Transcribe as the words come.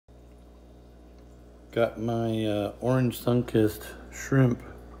Got my orange sun-kissed shrimp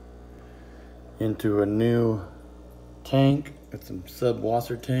into a new tank. Got some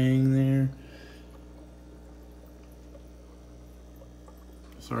sub-wasser tang there.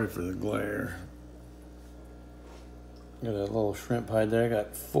 Sorry for the glare. Got a little shrimp hide there. I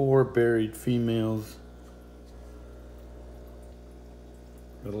got 4 buried females.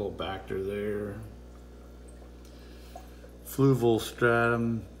 Got a little Bacter there. Fluval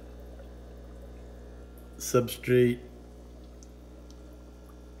stratum substrate.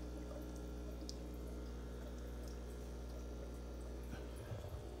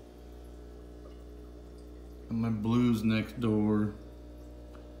 And my blues next door.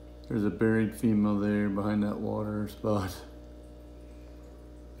 There's a buried female there behind that water spot.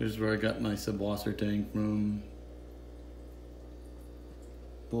 Here's where I got my sub-wasser tank from.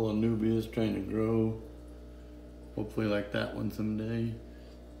 Little Anubias trying to grow. Hopefully like that one someday.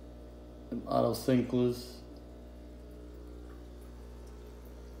 Some Autocinclus.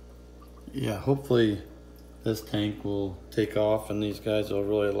 Yeah, hopefully this tank will take off and these guys will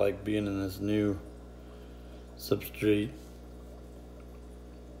really like being in this new substrate.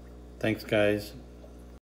 Thanks, guys.